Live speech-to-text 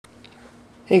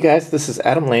Hey guys, this is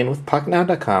Adam Lane with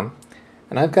Pocketnow.com,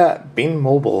 and I've got Bing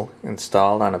Mobile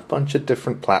installed on a bunch of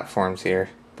different platforms here,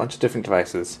 a bunch of different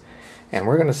devices, and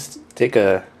we're going to take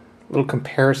a little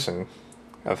comparison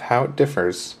of how it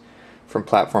differs from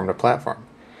platform to platform.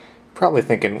 Probably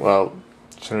thinking, well,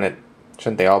 shouldn't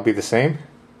they all be the same?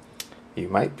 You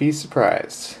might be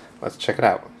surprised. Let's check it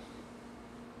out.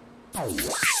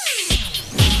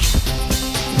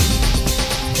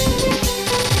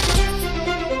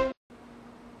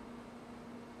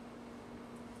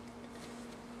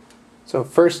 So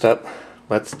first up,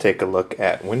 let's take a look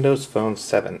at Windows Phone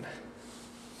 7.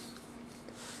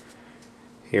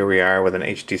 Here we are with an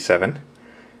HD7,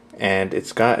 and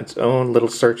it's got its own little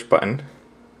search button.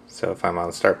 So if I'm on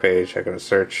the start page, I go to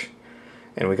search,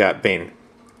 and we got Bing.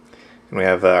 And we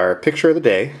have our picture of the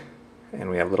day, and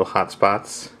we have little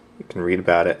hotspots. You can read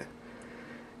about it.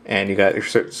 And you got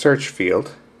your search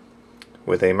field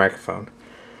with a microphone.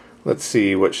 Let's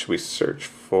see, what should we search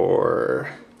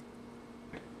for?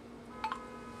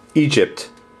 Egypt.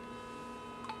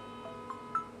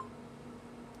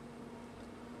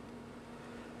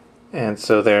 And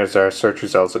so there's our search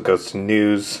results. It goes to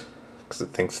news because it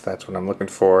thinks that's what I'm looking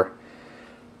for.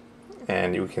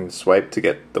 And you can swipe to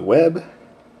get the web,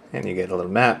 and you get a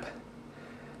little map,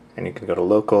 and you can go to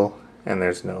local, and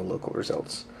there's no local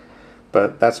results.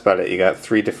 But that's about it. You got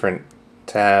 3 different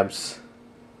tabs.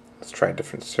 Let's try a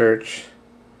different search.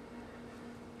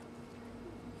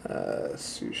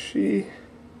 Sushi.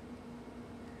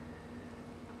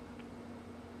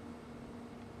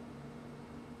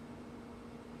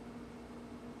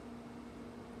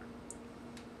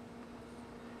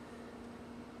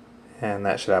 And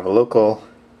that should have a local.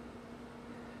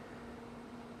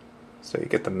 So you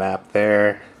get the map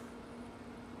there.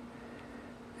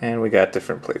 And we got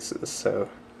different places. So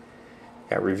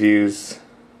got reviews,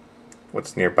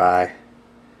 what's nearby.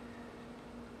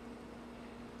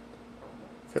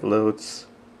 If it loads.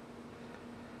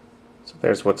 So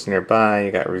there's what's nearby.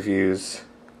 You got reviews.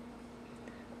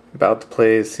 About the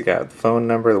place, you got the phone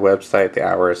number, the website, the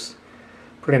hours.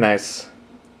 Pretty nice.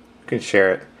 You can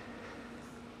share it.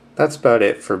 That's about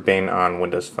it for Bing on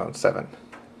Windows Phone 7.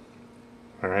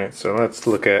 Alright, so let's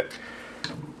look at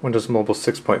Windows Mobile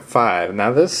 6.5.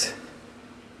 Now this,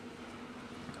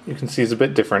 you can see, is a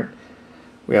bit different.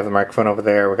 We have the microphone over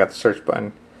there, we got the search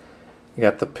button, you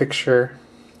got the picture,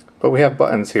 but we have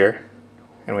buttons here,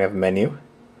 and we have a menu,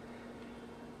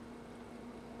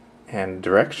 and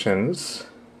directions.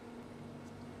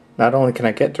 Not only can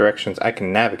I get directions, I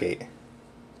can navigate.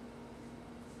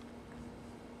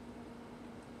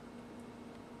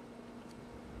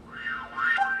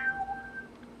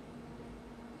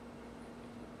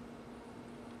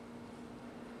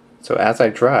 So as I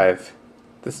drive,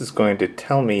 this is going to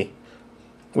tell me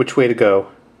which way to go.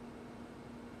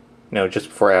 No, just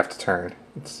before I have to turn.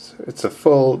 It's a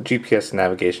full GPS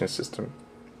navigation system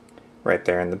right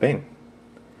there in the Bing.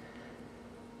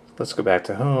 Let's go back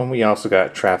to home. We also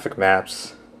got traffic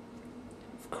maps,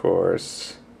 of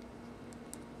course.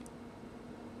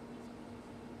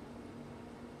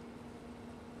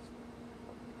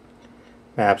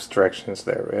 Maps, directions,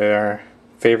 there we are.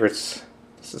 Favorites.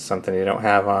 This is something you don't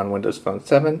have on Windows Phone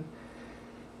 7.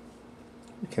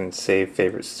 You can save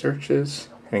favorite searches,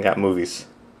 and you got movies.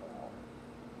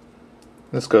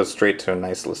 This goes straight to a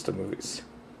nice list of movies.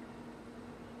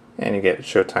 And you get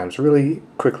show times really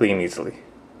quickly and easily.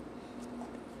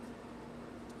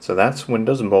 So that's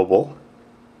Windows Mobile.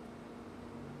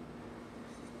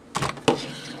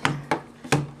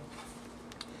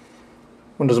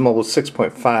 Windows Mobile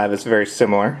 6.5 is very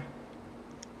similar,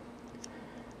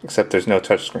 except there's no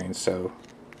touchscreen, so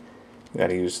you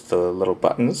gotta use the little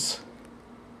buttons.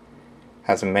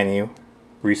 Has a menu,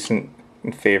 recent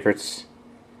and favorites.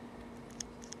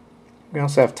 We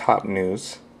also have top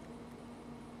news.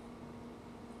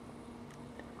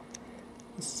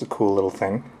 This is a cool little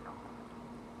thing.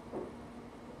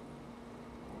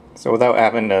 So without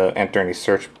having to enter any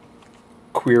search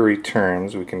query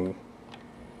terms, we can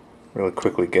really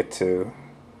quickly get to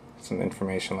some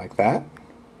information like that.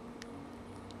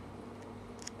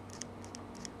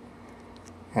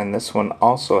 And this one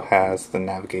also has the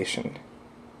navigation,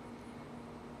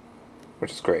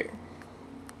 which is great.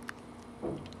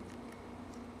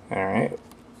 Alright,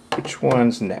 which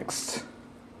one's next?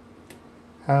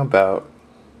 How about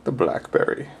the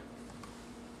Blackberry?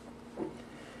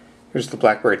 Here's the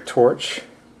Blackberry Torch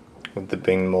with the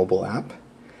Bing mobile app.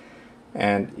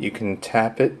 And you can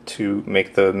tap it to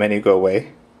make the menu go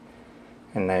away.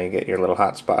 And now you get your little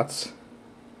hotspots.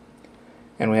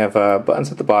 And we have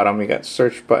buttons at the bottom. We got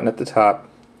search button at the top,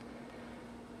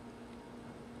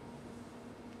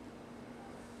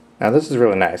 Now this is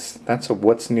really nice. That's a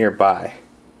what's nearby.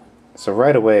 So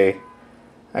right away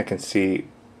I can see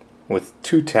with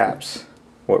 2 taps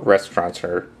what restaurants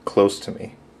are close to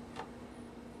me,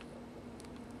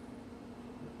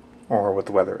 or what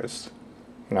the weather is.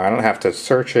 You know, I don't have to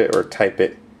search it or type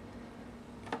it.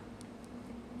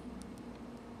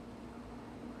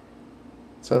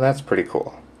 So that's pretty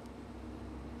cool.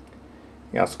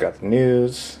 You also got the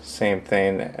news, same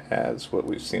thing as what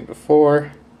we've seen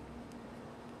before.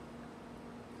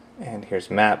 And here's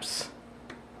maps,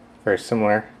 very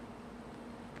similar.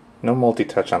 No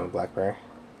multi-touch on the Blackberry.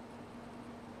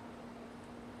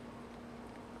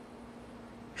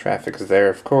 Traffic is there,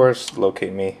 of course,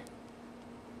 locate me.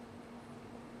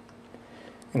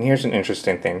 And here's an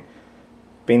interesting thing.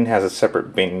 Bing has a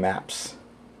separate Bing Maps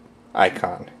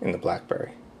icon in the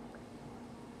Blackberry.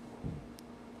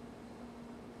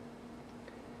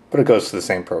 But it goes to the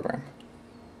same program.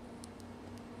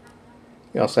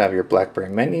 You also have your Blackberry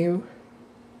menu.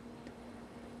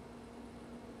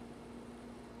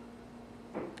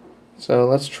 So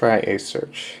let's try a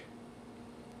search.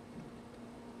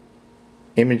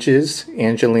 Images,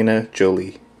 Angelina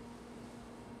Jolie.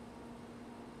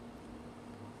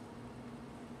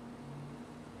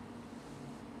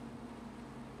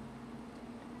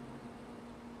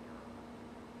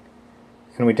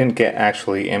 And we didn't get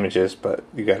actually images, but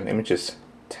you got an images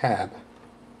tab.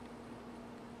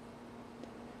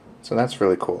 So that's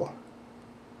really cool.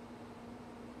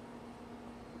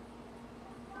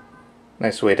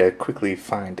 Nice way to quickly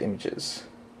find images.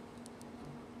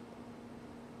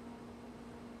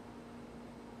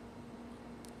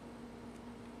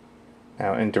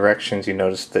 Now in directions you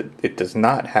notice that it does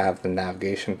not have the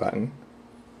navigation button.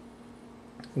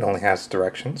 It only has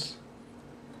directions.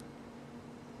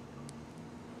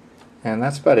 And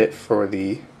that's about it for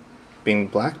the Bing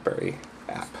Blackberry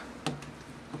app.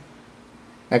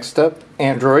 Next up,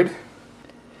 Android.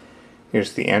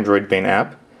 Here's the Android Bing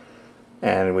app.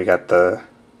 And we got the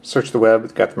search the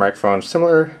web, got the microphone,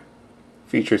 similar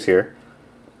features here.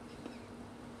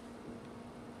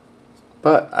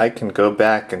 But I can go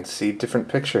back and see different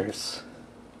pictures.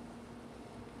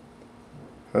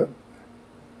 Oh.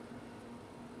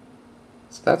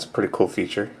 So that's a pretty cool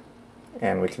feature.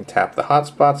 And we can tap the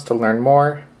hotspots to learn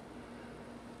more.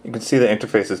 You can see the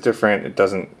interface is different. It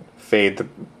doesn't fade the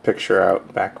picture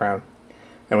out background.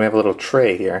 And we have a little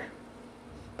tray here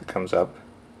that comes up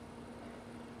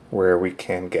where we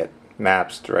can get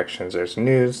maps, directions, there's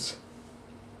news.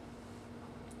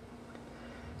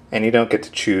 And you don't get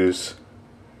to choose,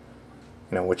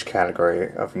 you know, which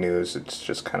category of news. It's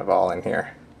just kind of all in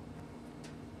here.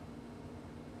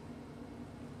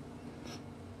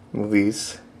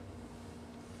 Movies.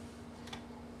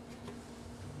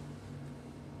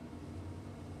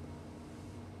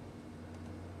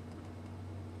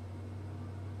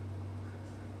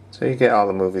 So you get all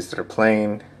the movies that are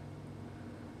playing,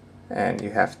 and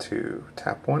you have to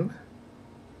tap one.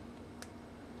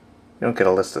 You don't get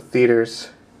a list of theaters.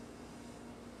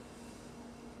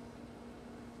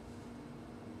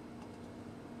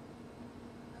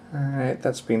 Alright,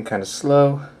 that's being kind of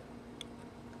slow.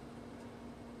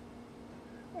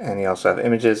 And you also have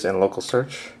images and local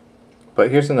search. But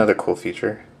here's another cool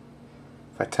feature.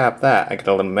 If I tap that, I get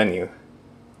a little menu.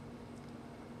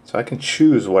 So I can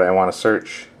choose what I want to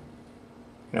search.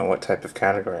 You know, what type of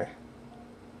category.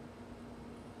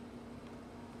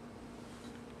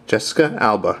 Jessica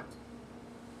Alba.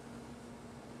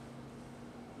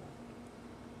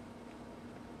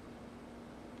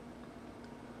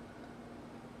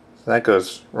 So that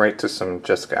goes right to some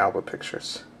Jessica Alba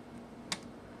pictures.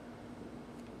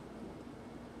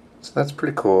 So that's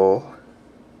pretty cool.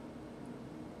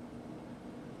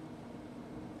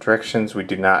 Directions, we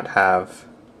do not have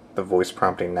the voice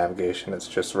prompting navigation. It's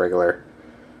just regular.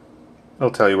 It'll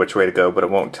tell you which way to go, but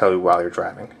it won't tell you while you're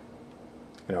driving.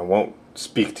 You know, it won't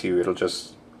speak to you. It'll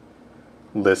just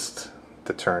list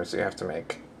the turns that you have to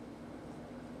make.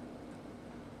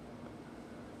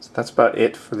 So that's about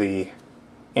it for the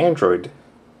Android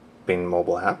Bing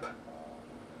mobile app.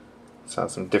 So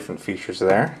some different features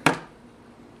there.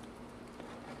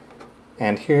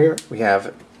 And here we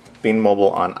have Bing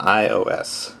Mobile on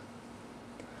iOS.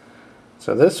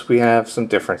 So this, we have some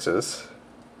differences.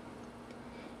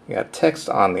 You got text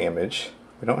on the image.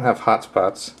 We don't have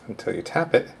hotspots until you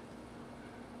tap it.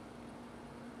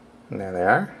 And there they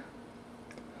are.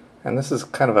 And this is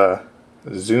kind of a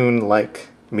Zune-like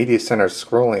media center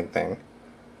scrolling thing.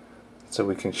 So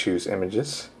we can choose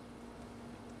images.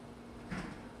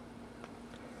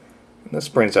 And this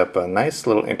brings up a nice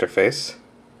little interface.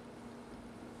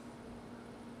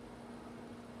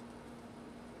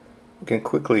 You can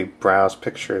quickly browse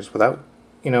pictures without,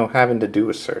 having to do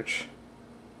a search.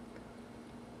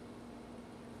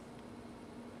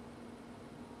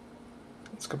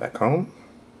 Let's go back home.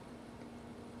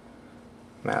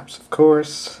 Maps, of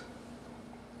course.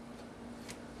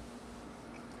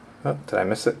 Oh, did I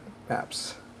miss it?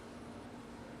 Maps.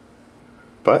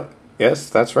 But, yes,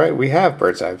 that's right, we have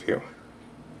bird's eye view.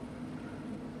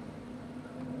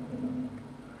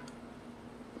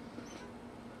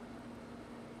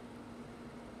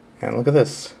 And look at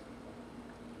this.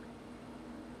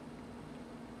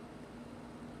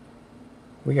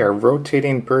 We are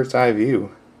rotating bird's eye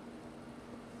view.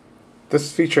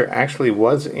 This feature actually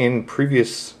was in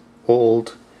previous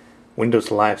old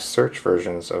Windows Live Search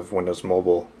versions of Windows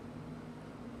Mobile,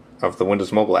 of the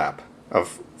Windows Mobile app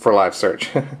for live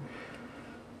search.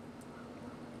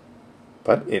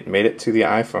 But it made it to the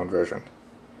iPhone version.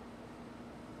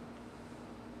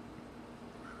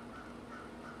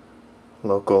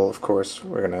 Local, of course,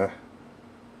 we're gonna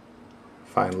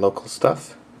find local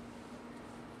stuff.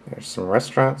 There's some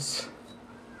restaurants.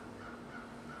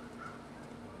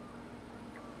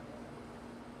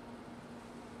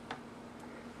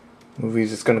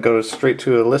 Movies is gonna go straight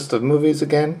to a list of movies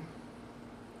again.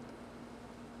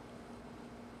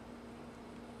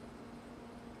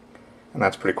 And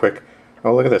that's pretty quick.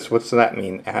 Oh, look at this. What's that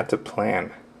mean? Add to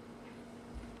plan.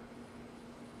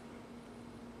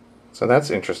 So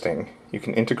that's interesting. You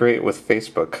can integrate with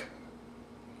Facebook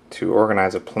to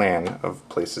organize a plan of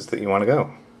places that you want to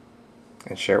go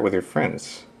and share it with your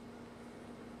friends.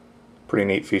 Pretty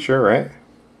neat feature, right?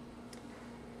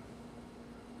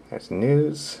 There's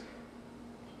news.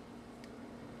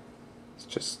 It's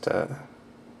just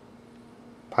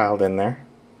piled in there.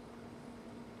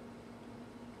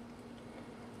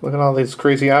 Look at all these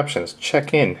crazy options.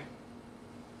 Check in.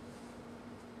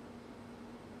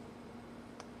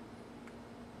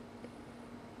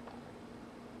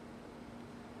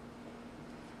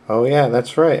 Oh yeah,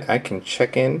 that's right. I can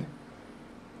check in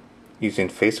using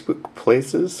Facebook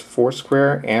Places,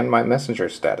 Foursquare, and my Messenger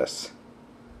status.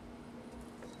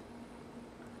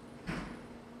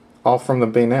 All from the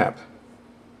Bing app.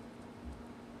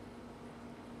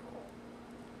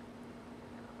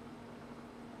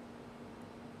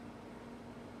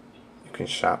 You can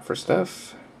shop for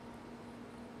stuff.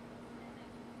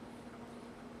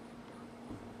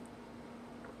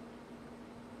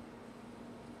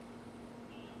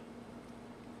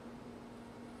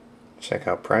 Check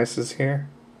out prices here.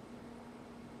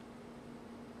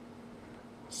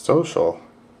 Social.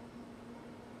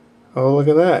 Oh, look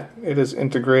at that. It is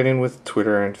integrating with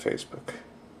Twitter and Facebook.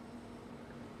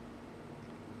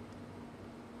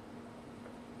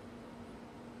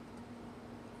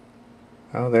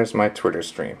 Oh, there's my Twitter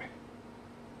stream.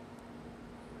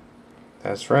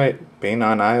 That's right. Bing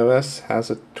on iOS has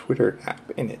a Twitter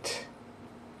app in it.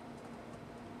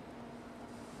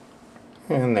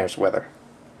 And there's weather.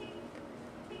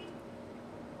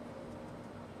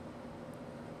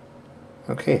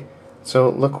 Okay, so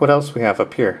look what else we have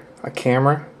up here. A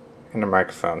camera and a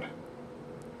microphone.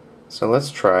 So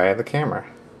let's try the camera.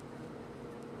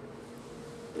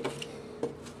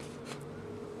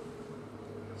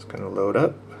 It's going to load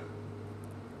up.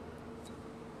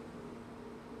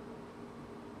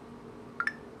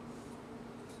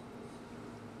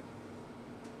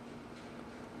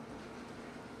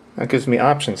 That gives me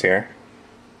options here.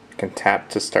 I can tap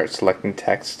to start selecting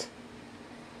text,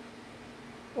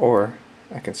 or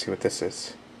I can see what this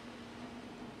is.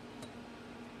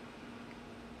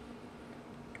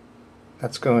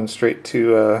 That's going straight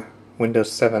to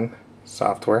Windows 7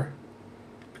 software,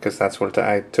 because that's what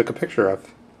I took a picture of.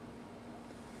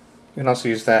 You can also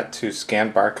use that to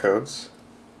scan barcodes,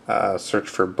 search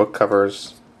for book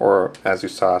covers, or, as you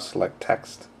saw, select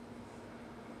text.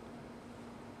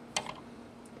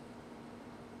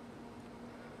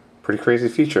 Pretty crazy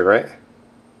feature, right?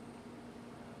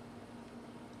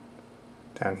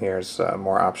 Down here's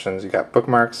more options. You got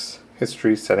bookmarks,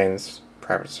 history, settings,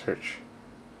 private search.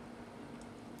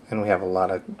 And we have a lot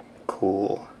of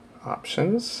cool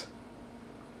options.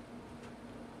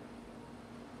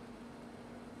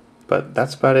 But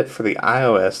that's about it for the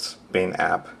iOS Bing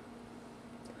app.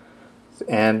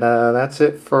 And that's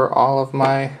it for all of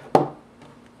my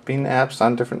Bing apps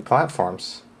on different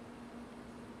platforms.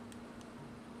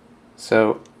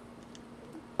 So,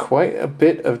 quite a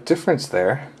bit of difference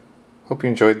there. Hope you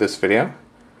enjoyed this video.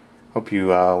 Hope you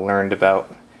learned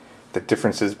about the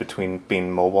differences between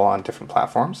being mobile on different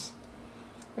platforms.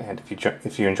 And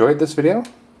if you enjoyed this video,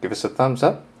 give us a thumbs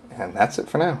up, and that's it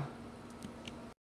for now.